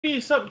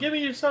Give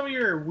me some of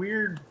your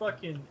weird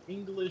fucking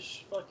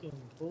English fucking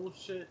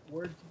bullshit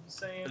words you be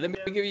saying. Let me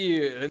give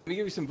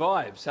you some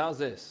vibes. How's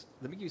this?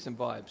 Let me give you some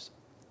vibes.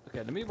 Okay,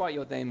 let me write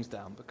your names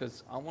down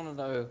because I want to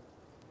know.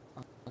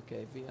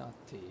 Okay,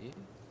 VRT.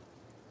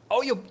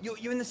 Oh,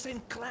 you're in the same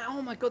clan.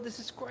 Oh my god, this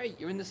is great.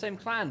 You're in the same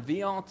clan,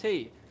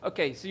 VRT.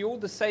 Okay, so you're all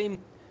the same.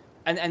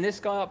 And this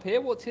guy up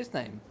here, what's his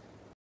name?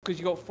 Because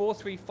you got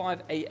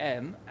 435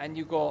 AM and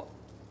you got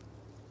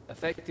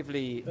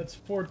effectively that's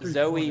 434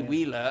 Zoe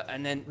Wheeler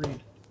and then.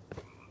 Read.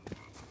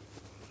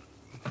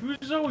 Who's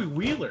Zoe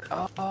Wheeler?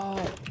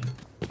 Oh,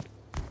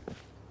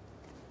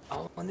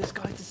 and this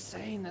guy's the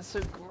same. That's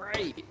so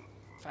great.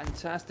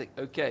 Fantastic.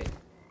 Okay,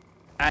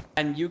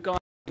 and you guys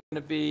are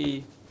going to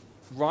be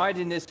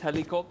riding this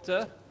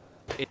helicopter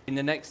in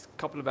the next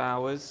couple of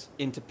hours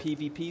into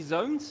PvP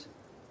zones?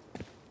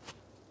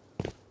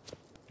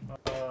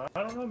 I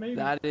don't know, maybe.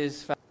 That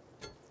is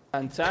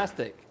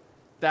fantastic.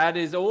 That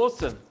is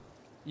awesome.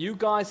 You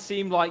guys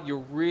seem like you're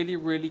really,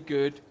 really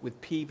good with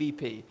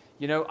PvP.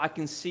 You know, I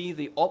can see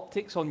the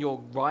optics on your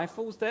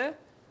rifles there,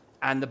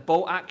 and the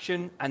bolt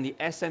action and the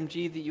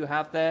SMG that you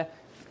have there.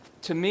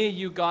 To me,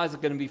 you guys are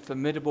going to be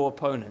formidable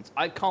opponents.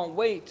 I can't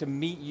wait to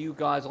meet you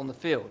guys on the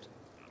field.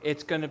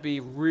 It's going to be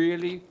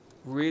really,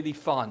 really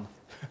fun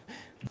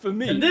for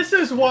me. And this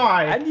is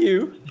why and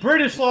you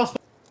British lost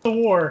the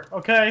war,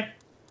 okay?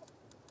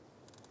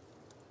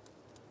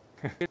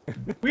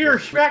 We are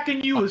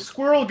smacking you with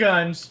squirrel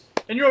guns,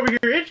 and you're over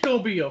here. It's going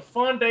to be a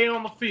fun day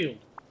on the field,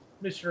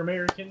 Mr.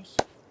 Americans.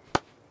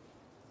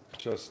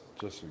 Just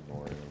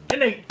ignore him. In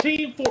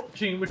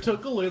 1814, we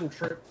took a little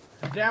trip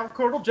down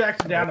Colonel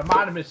Jackson down to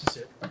Minot,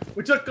 Mississippi.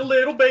 We took a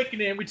little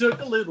bacon and we took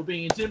a little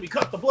beans, and we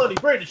cut the bloody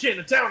British in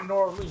the town of New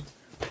Orleans.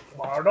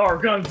 Fired our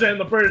guns and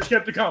the British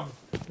kept it coming.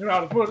 You know how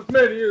to put as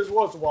many as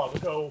was a while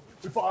ago.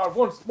 We fired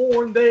once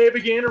more and they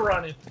began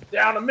running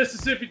down the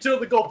Mississippi to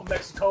the Gulf of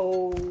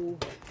Mexico.